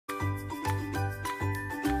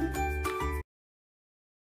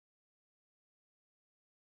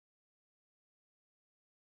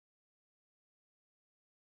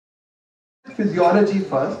physiology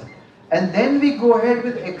first, and then we go ahead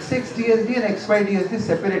with XX DSD and XY DSD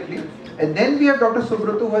separately, and then we have Dr.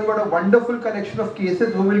 Subrata, who has got a wonderful collection of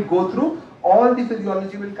cases who will go through all the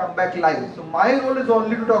physiology, will come back live. So my role is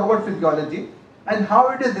only to talk about physiology and how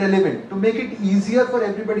it is relevant, to make it easier for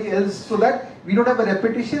everybody else so that we don't have a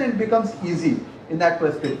repetition and it becomes easy in that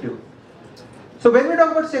perspective. So when we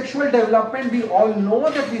talk about sexual development, we all know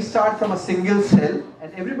that we start from a single cell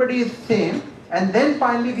and everybody is same, and then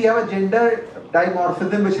finally we have a gender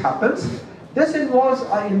dimorphism which happens. This involves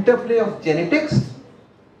an interplay of genetics,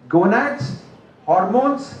 gonads,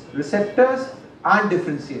 hormones, receptors and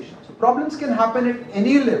differentiation. So problems can happen at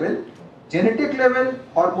any level: genetic level,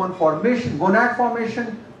 hormone formation, gonad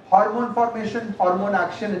formation, hormone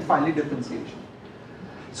action, and finally differentiation.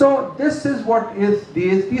 So this is what is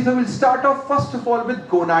DSD. So we'll start off first of all with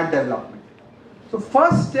gonad development. So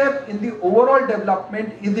first step in the overall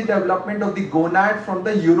development is the development of the gonad from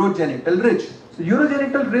the urogenital ridge. So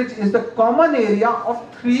urogenital ridge is the common area of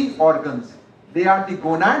three organs. They are the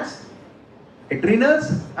gonads,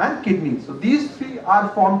 adrenals and kidneys. So these three are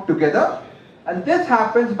formed together, and this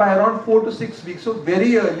happens by around 4 to 6 weeks, so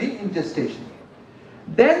very early in gestation.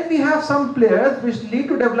 Then we have some players which lead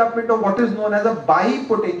to development of what is known as a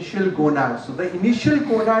bipotential gonad. So the initial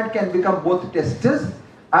gonad can become both testes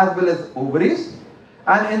as well as ovaries.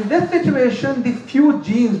 And in this situation, the few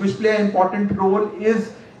genes which play an important role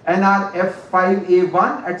is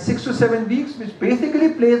NRF5A1 at 6 to 7 weeks, which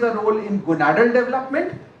basically plays a role in gonadal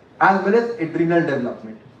development as well as adrenal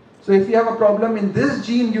development. So if you have a problem in this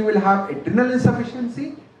gene, you will have adrenal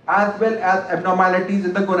insufficiency as well as abnormalities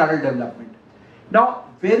in the gonadal development. Now,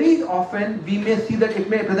 very often we may see that it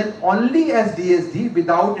may present only as DSD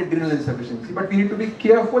without adrenal insufficiency, but we need to be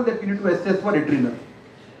careful that we need to assess for adrenal.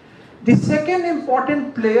 The second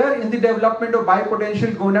important player in the development of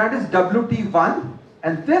bipotential gonad is WT1,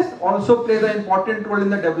 and this also plays an important role in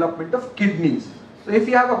the development of kidneys. So if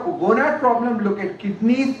you have a gonad problem, look at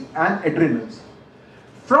kidneys and adrenals.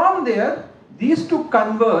 From there, these two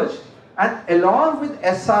converge, and along with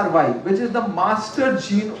SRY, which is the master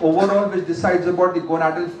gene overall which decides about the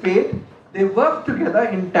gonadal fate, they work together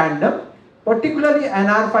in tandem, particularly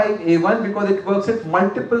NR5A1 because it works at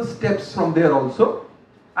multiple steps from there also.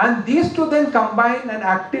 And these two then combine and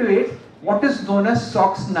activate what is known as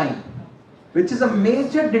SOX9, which is a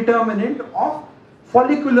major determinant of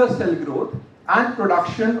follicular cell growth and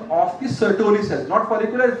production of the Sertoli cells. Not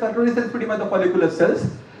follicular, Sertoli cells pretty much the follicular cells.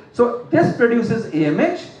 So this produces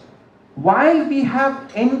AMH, while we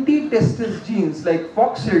have anti-testis genes like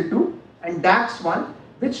FOXL2 and DAX1,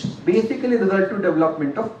 which basically result to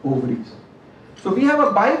development of ovaries. So we have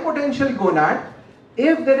a bipotential gonad.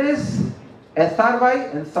 If there is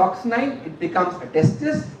SRY and SOX9, it becomes a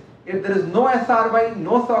testis. If there is no SRY,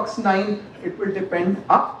 no SOX9, it will depend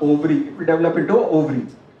on ovary. It will develop into an ovary.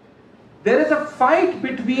 There is a fight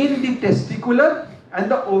between the testicular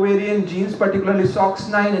and the ovarian genes, particularly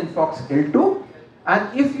SOX9 and FOXL2.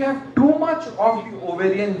 And if you have too much of the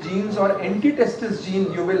ovarian genes or anti-testis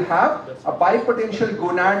gene, you will have a bipotential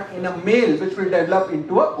gonad in a male which will develop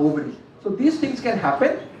into an ovary. So these things can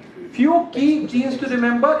happen. Few key genes to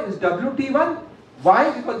remember is WT1.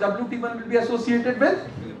 Why? Because WT1 will be associated with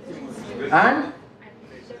and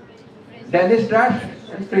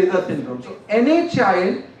Danish-Drash and Fraser syndrome. So any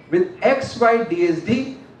child with XY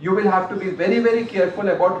DSD, you will have to be very, very careful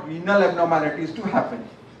about renal abnormalities to happen.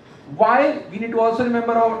 While we need to also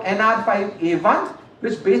remember our NR5A1,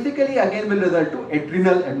 which basically again will result to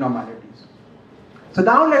adrenal abnormalities. So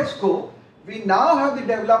now let's go. We now have the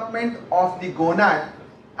development of the gonad,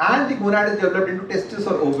 and the gonad is developed into testis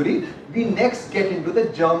or ovary. We next get into the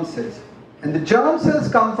germ cells. And the germ cells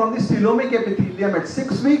come from the coelomic epithelium at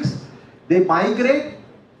 6 weeks. They migrate,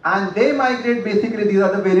 and they migrate basically, these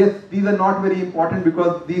are not very important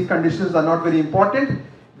because these conditions are not very important.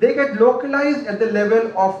 They get localized at the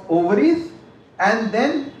level of ovaries, and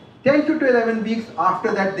then 10 to 11 weeks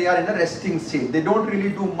after that they are in a resting state. They don't really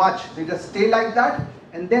do much. They just stay like that,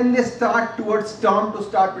 and then they start towards term to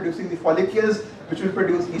start producing the follicles which will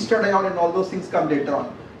produce estradiol, and all those things come later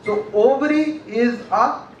on. So ovary is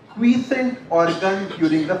a quiescent organ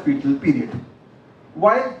during the fetal period.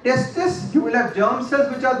 While testis, you will have germ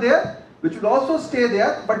cells which are there, which will also stay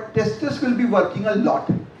there, but testis will be working a lot.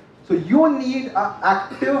 So you need an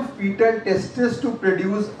active fetal testis to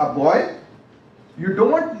produce a boy. You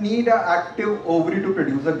don't need an active ovary to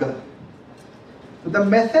produce a girl. So the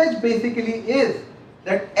message basically is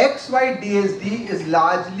that XY DSD is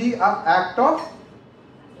largely an act of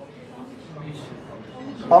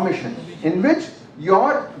omission, in which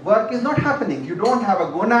your work is not happening. You don't have a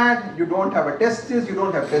gonad, you don't have a testis, you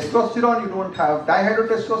don't have testosterone, you don't have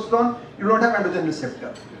dihydrotestosterone, you don't have androgen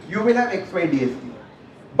receptor. You will have XY DSD.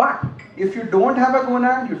 But if you don't have a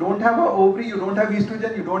gonad, you don't have an ovary, you don't have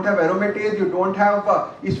estrogen, you don't have aromatase, you don't have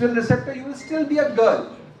estrogen receptor, you will still be a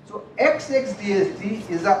girl. So XX DSD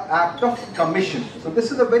is an act of commission. So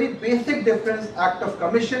this is a very basic difference, act of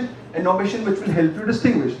commission and omission, which will help you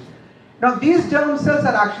distinguish. Now these germ cells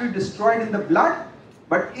are actually destroyed in the blood,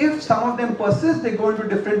 but if some of them persist, they go into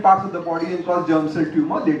different parts of the body and cause germ cell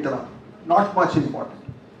tumor later on. Not much important.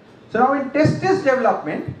 So now in testis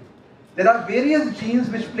development, there are various genes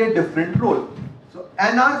which play different role. So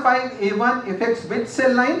NR5A1 affects which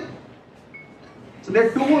cell line? So there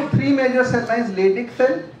are three major cell lines: Leydig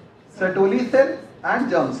cell, Sertoli cell and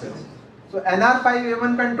germ cells. So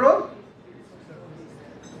NR5A1 control,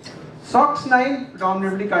 SOX9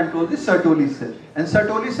 predominantly controls the Sertoli cell, and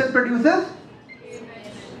Sertoli cell produces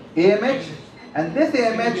AMH, and this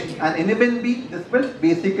AMH and inhibin B, this will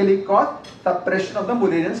basically cause suppression of the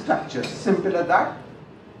Mullerian structures. Simple as that.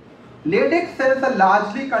 Leydig cells are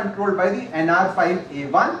largely controlled by the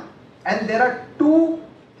NR5A1, and there are two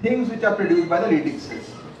things which are produced by the Leydig cells.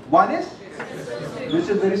 One is, which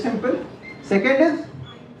is very simple. Second is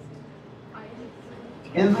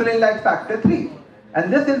insulin-like factor 3.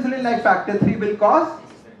 And this insulin-like factor 3 will cause,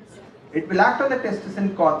 it will act on the testis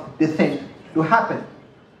and cause descent to happen.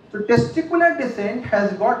 So testicular descent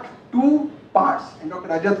has got two parts, and Dr.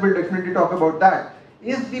 Rajat will definitely talk about that.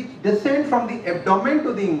 Is the descent from the abdomen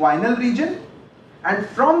to the inguinal region, and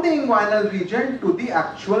from the inguinal region to the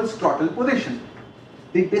actual scrotal position.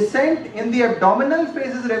 The descent in the abdominal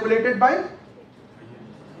phase is regulated by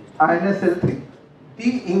INSL3.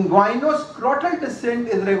 The inguinoscrotal descent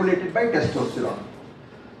is regulated by testosterone.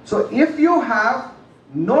 So if you have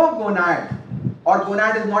no gonad, or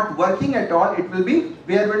gonad is not working at all, it will be,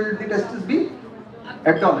 where will the testis be?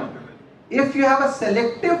 Abdomen. If you have a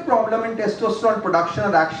selective problem in testosterone production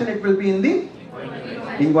or action, it will be in the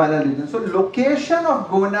inguinal region. So location of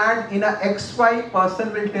gonad in a XY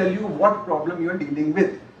person will tell you what problem you are dealing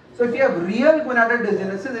with. So if you have real gonadal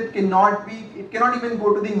it cannot even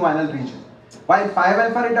go to the inguinal region. While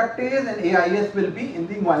 5-alpha reductase and AIS will be in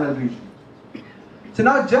the inguinal region. So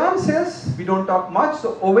now germ cells, we don't talk much.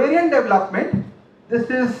 So ovarian development, this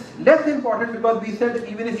is less important because we said that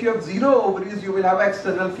even if you have 0 ovaries, you will have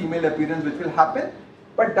external female appearance which will happen.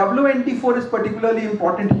 But WNT4 is particularly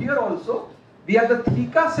important here also. We have the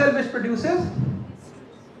theca cell which produces,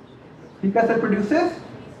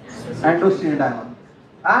 androstenedione.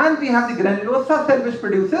 And we have the granulosa cell which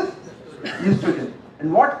produces estrogen.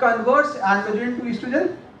 And what converts androgen to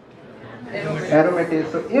estrogen? Aromatase.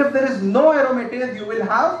 So if there is no aromatase, you will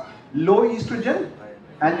have low estrogen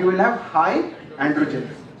and you will have high androgen.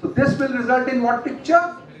 So this will result in what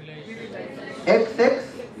picture? XX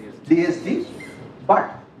DSD. But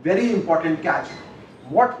very important catch.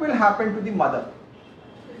 What will happen to the mother?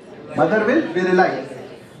 Mother will virilize,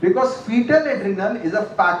 because fetal adrenal is a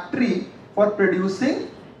factory for producing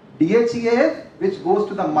DHEAS, which goes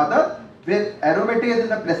to the mother, where aromatase in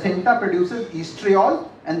the placenta produces estriol,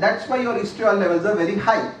 and that's why your estriol levels are very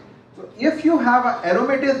high. So if you have an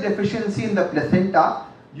aromatase deficiency in the placenta,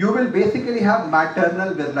 you will basically have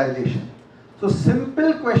maternal virilization. So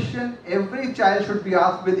simple question every child should be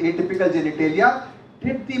asked with atypical genitalia: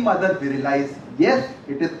 did the mother virilize? Yes,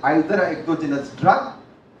 it is either an exogenous drug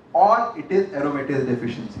or it is aromatase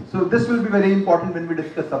deficiency. So this will be very important when we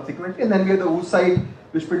discuss subsequently. And then we have the oocyte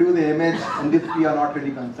which produce the image, and this we are not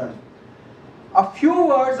really concerned. A few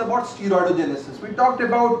words about steroidogenesis. We talked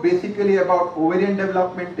about basically about ovarian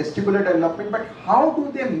development, testicular development, but how do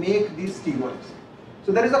they make these steroids?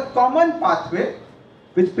 So there is a common pathway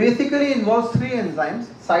which basically involves 3 enzymes: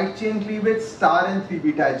 side chain cleavage, star and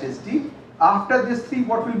 3-beta HSD. After this 3,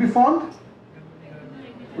 what will be formed?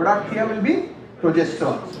 Product here will be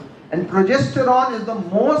progesterone. And progesterone is the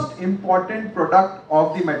most important product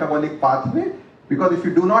of the metabolic pathway, because if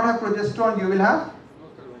you do not have progesterone, you will have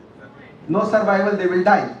no survival, they will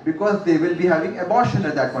die, because they will be having abortion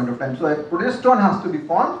at that point of time. So progesterone has to be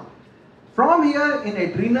formed. From here in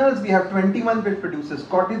adrenals, we have 21 which produces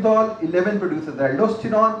cortisol, 11 produces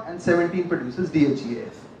aldosterone, and 17 produces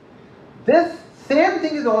DHEAS. This same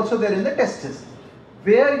thing is also there in the testis,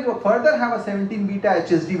 where you further have a 17-beta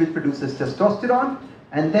HSD which produces testosterone,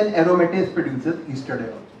 and then aromatase produces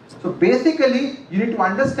estradiol. So basically, you need to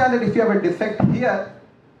understand that if you have a defect here,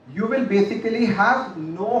 you will basically have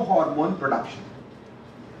no hormone production.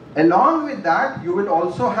 Along with that, you will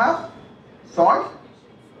also have salt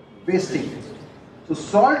wasting. So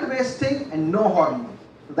salt wasting and no hormones.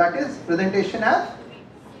 So that is presentation as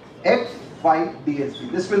white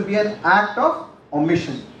DSD. This will be an act of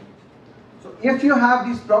omission. So if you have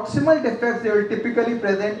these proximal defects, they will typically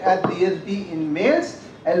present as DSD in males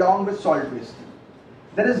along with salt wasting.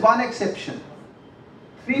 There is one exception.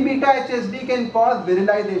 3-beta HSD can cause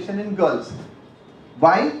virilization in girls.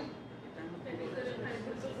 Why?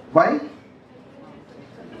 Why?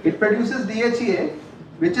 It produces DHEA,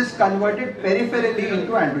 which is converted peripherally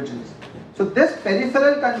into androgens. So this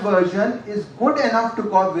peripheral conversion is good enough to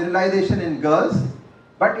cause virilization in girls,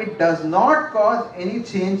 but it does not cause any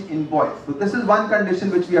change in boys. So this is one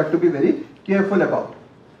condition which we have to be very careful about.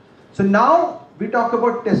 So now we talk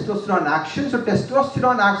about testosterone action. So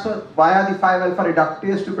testosterone acts via the 5-alpha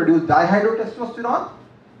reductase to produce dihydrotestosterone,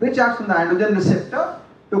 which acts on the androgen receptor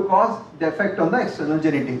to cause defect on the external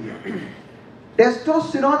genitalia.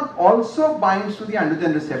 Testosterone also binds to the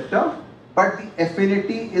androgen receptor, but the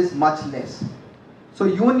affinity is much less. So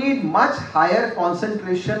you need much higher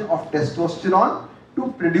concentration of testosterone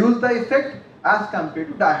to produce the effect as compared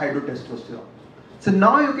to dihydrotestosterone. So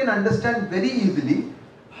now you can understand very easily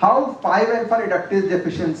how 5-alpha reductase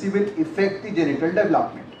deficiency will affect the genital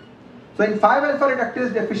development. So in 5-alpha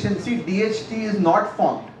reductase deficiency, DHT is not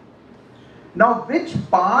formed. Now, which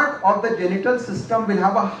part of the genital system will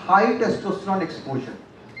have a high testosterone exposure?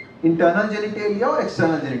 Internal genitalia or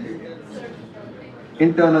external genitalia?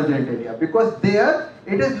 Internal genitalia, because there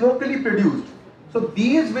it is locally produced. So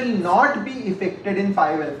these will not be affected in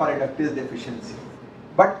 5-alpha reductase deficiency.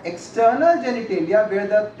 But external genitalia, where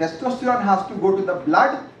the testosterone has to go to the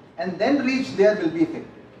blood and then reach there, will be affected.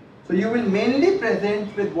 So you will mainly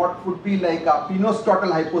present with what would be like a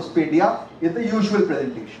penoscrotal hypospadia is the usual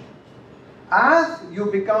presentation. As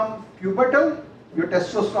you become pubertal, your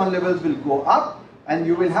testosterone levels will go up and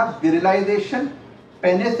you will have virilization,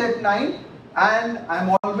 penis at 9, and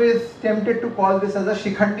I'm always tempted to call this as a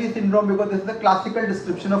Shikhandi syndrome because this is a classical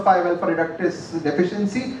description of 5-alpha reductase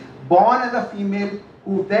deficiency, born as a female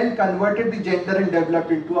who then converted the gender and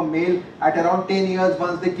developed into a male at around 10 years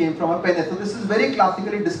once they came from a penis. So this is very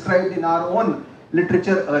classically described in our own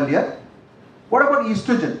literature earlier. What about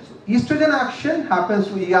estrogen? So estrogen action happens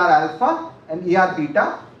to ER alpha and ER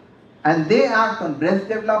beta, and they act on breast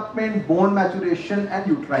development, bone maturation and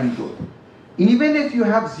uterine growth. Even if you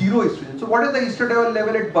have zero estrogen. So what is the estradiol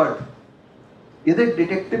level at birth? Is it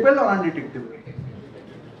detectable or undetectable?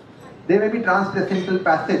 There may be transplacental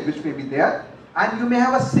passage which may be there, and you may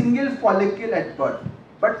have a single follicle at birth.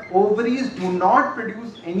 But ovaries do not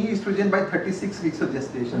produce any estrogen by 36 weeks of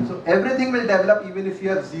gestation. So everything will develop even if you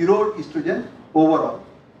have zero estrogen overall.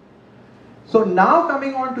 So now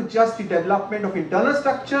coming on to just the development of internal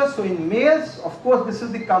structures. So in males, of course, this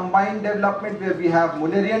is the combined development where we have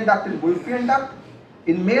Mullerian duct and Wolffian duct.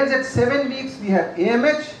 In males at 7 weeks, we have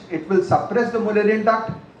AMH. It will suppress the Mullerian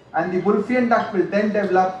duct, and the Wolffian duct will then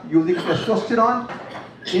develop using testosterone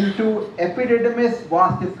into epididymis,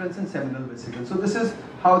 vas deferens and seminal vesicles. So this is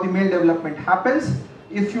how the male development happens.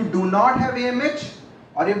 If you do not have AMH,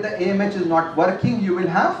 or if the AMH is not working, you will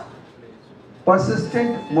have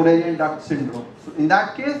persistent Mullerian duct syndrome. So in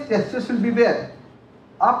that case, testis will be where?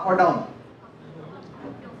 Up or down?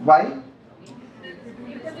 Why?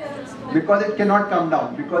 Because it cannot come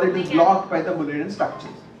down, because it is blocked by the Mullerian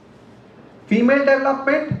structures. Female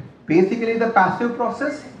development, basically the passive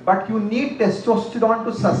process, but you need testosterone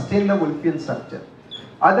to sustain the Wolffian structure.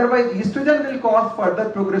 Otherwise, estrogen will cause further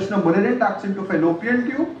progression of Mullerian ducts into fallopian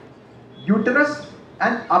tube, uterus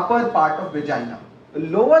and upper part of vagina. The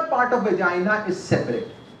lower part of vagina is separate.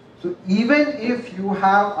 So even if you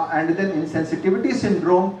have androgen insensitivity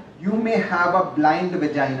syndrome, you may have a blind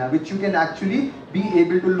vagina, which you can actually be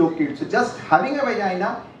able to locate. So just having a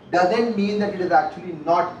vagina doesn't mean that it is actually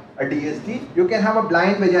not a DSD. You can have a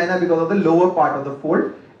blind vagina because of the lower part of the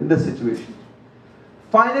fold in this situation.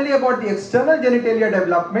 Finally, about the external genitalia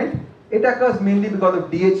development, it occurs mainly because of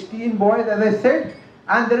DHT in boys, as I said,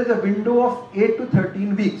 and there is a window of 8 to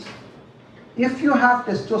 13 weeks. If you have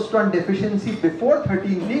testosterone deficiency before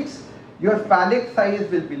 13 weeks, your phallic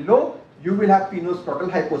size will be low, you will have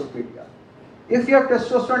penoscrotal hypospadia. If you have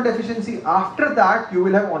testosterone deficiency after that, you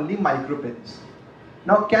will have only micropenis.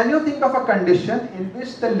 Now, can you think of a condition in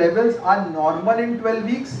which the levels are normal in 12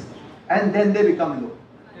 weeks and then they become low?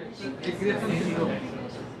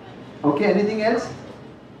 Okay, anything else?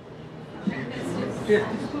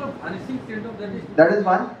 That is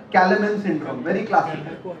one. Kalamin syndrome, very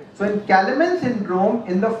classical. So in Kalamin syndrome,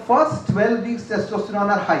 in the first 12 weeks, testosterone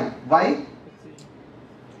are high. Why?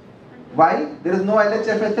 Why? There is no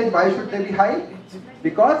LHFSH. Why should they be high?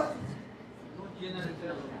 Because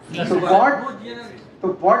so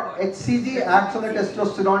So what HCG acts on the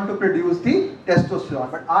testosterone to produce the testosterone.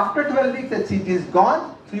 But after 12 weeks, HCG is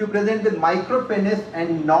gone. So you present with micropenis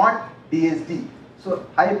and not DSD. So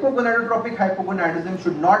hypogonadotropic hypogonadism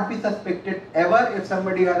should not be suspected ever if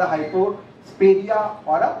somebody has a hypospadia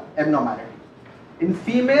or a abnormality. In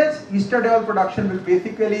females, estradiol production will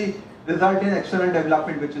basically result in external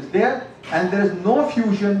development which is there, and there is no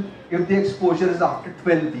fusion if the exposure is after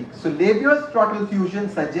 12 weeks. So labioscrotal fusion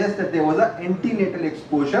suggests that there was an antenatal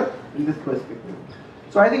exposure in this perspective.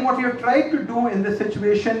 So I think what we have tried to do in this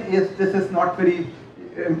situation is, this is not very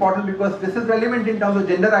important because this is relevant in terms of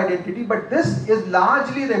gender identity, but this is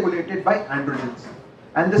largely regulated by androgens.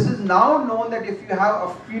 And this is now known that if you have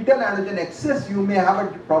a fetal androgen excess, you may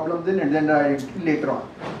have problems in gender identity later on.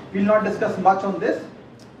 We will not discuss much on this.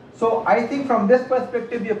 So I think from this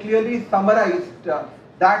perspective, we have clearly summarized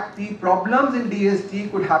that the problems in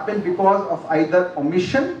DSD could happen because of either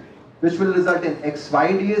omission, which will result in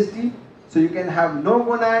XY DSD. So you can have no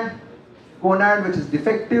gonad which is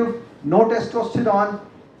defective, no testosterone,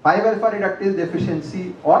 5-alpha reductase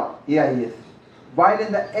deficiency, or AIS. While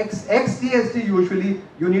in the XX DSD, usually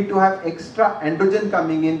you need to have extra androgen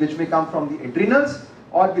coming in, which may come from the adrenals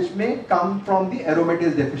or which may come from the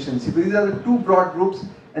aromatase deficiency. So these are the two broad groups.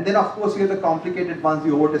 And then of course we have the complicated ones, the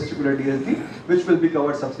ovotesticular DSD, which will be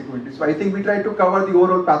covered subsequently. So I think we tried to cover the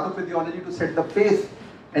overall pathophysiology to set the pace,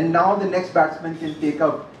 and now the next batsman can take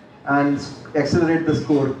up and accelerate the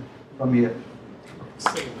score from here.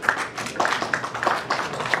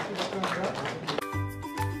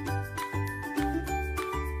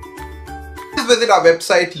 Visit our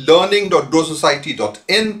website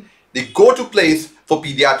learning.growsociety.in, the go-to place for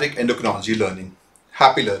pediatric endocrinology learning.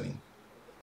 Happy learning.